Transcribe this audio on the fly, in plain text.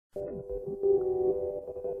Carloman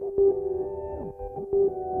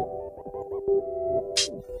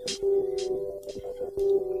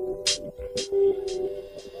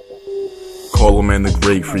the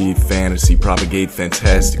Great, create fantasy, propagate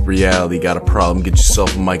fantastic reality. Got a problem, get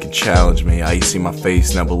yourself a mic and challenge me. I see my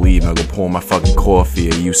face, now believe me, I go pour my fucking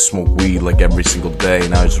coffee. I used to smoke weed like every single day.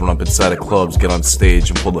 Now I just run up inside of clubs, get on stage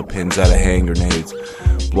and pull the pins out of hand grenades.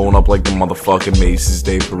 Blowing up like the motherfucking Macy's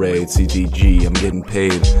Day Parade. CTG, I'm getting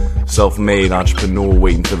paid. Self-made entrepreneur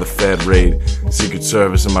waiting for the Fed raid. Secret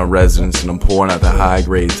Service in my residence and I'm pouring out the high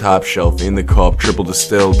grade. Top shelf in the cup, triple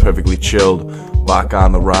distilled, perfectly chilled. Vodka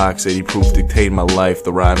on the rocks, 80 proof dictate my life.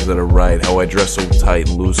 The rhymes that are right, how I dress so tight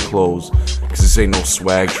and loose clothes. Cause this ain't no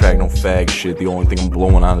swag track, no fag shit. The only thing I'm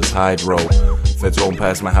blowing on is hydro. Feds rolling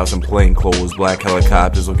past my house in plain clothes. Black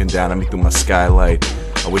helicopters looking down at me through my skylight.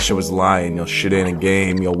 I wish I was lying, yo, shit ain't a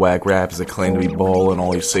game. Yo, whack rappers that claim to be ballin',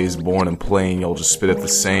 all you say is born and plain. Yo, just spit it the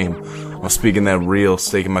same. I'm speaking that real,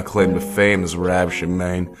 staking my claim to fame is rap shit,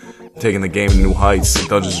 man. Taking the game to new heights, like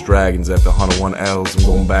Dungeons & Dragons after 101 L's. I'm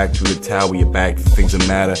going back to the tower, you're back to things that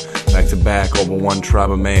matter. Back to back, over one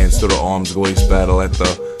tribe of man stood at arms glazed battle at the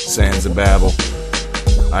sands of Babel.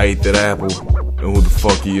 I ate that apple. And who the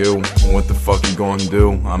fuck are you? What the fuck you gonna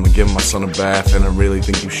do? I'ma give my son a bath, and I really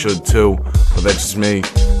think you should too. But that's just me,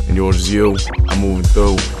 and yours is you. I'm moving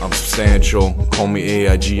through, I'm substantial. Call me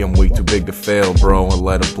AIG, I'm way too big to fail, bro. I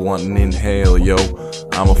light a blunt and inhale, yo.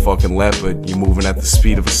 I'm a fucking leopard, you're moving at the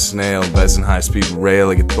speed of a snail. Besting high-speed rail,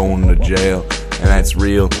 I get thrown into jail. And that's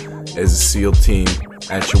real, as a SEAL team.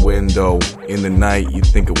 At your window, in the night, you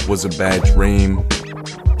think it was a bad dream.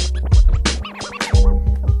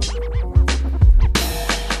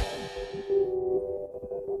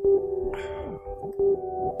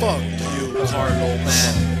 Fuck you,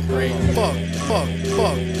 Carloman. Brain. Fuck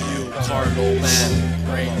you, Carloman.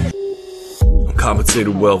 Brain. I'm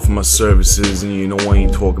compensated well for my services, and you know I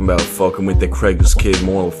ain't talking about fucking with that Craig's kid,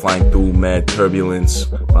 more flying through mad turbulence,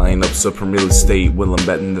 buying up some real estate, while I'm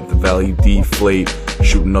betting that the value deflate,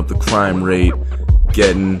 shooting up the crime rate,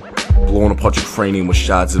 blowing apart your cranium with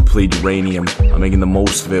shots of depleted uranium. I'm making the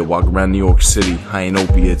most of it, walk around New York City, high in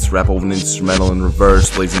opiates, rap over an instrumental in reverse,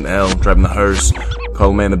 blazing L, driving the hearse.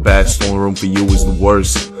 Carloman the best, only room for you is the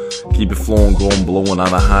worst. Keep it flowing, glowing, blowing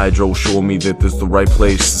on a hydro. Show me that this the right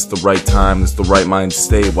place, this the right time, this the right mind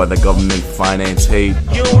state. Why the government finance hate?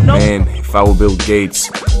 Man, if I were Bill Gates,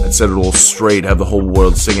 I'd set it all straight. Have the whole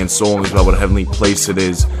world singing songs about what a heavenly place it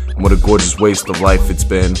is, and what a gorgeous waste of life it's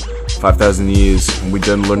been. 5,000 years, and we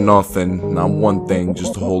didn't learn nothing. Not one thing,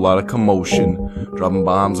 just a whole lot of commotion. Dropping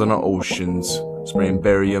bombs on our oceans, spraying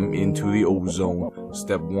barium into the ozone.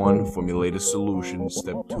 Step 1, formulate a solution.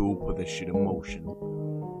 Step 2, put that shit in motion.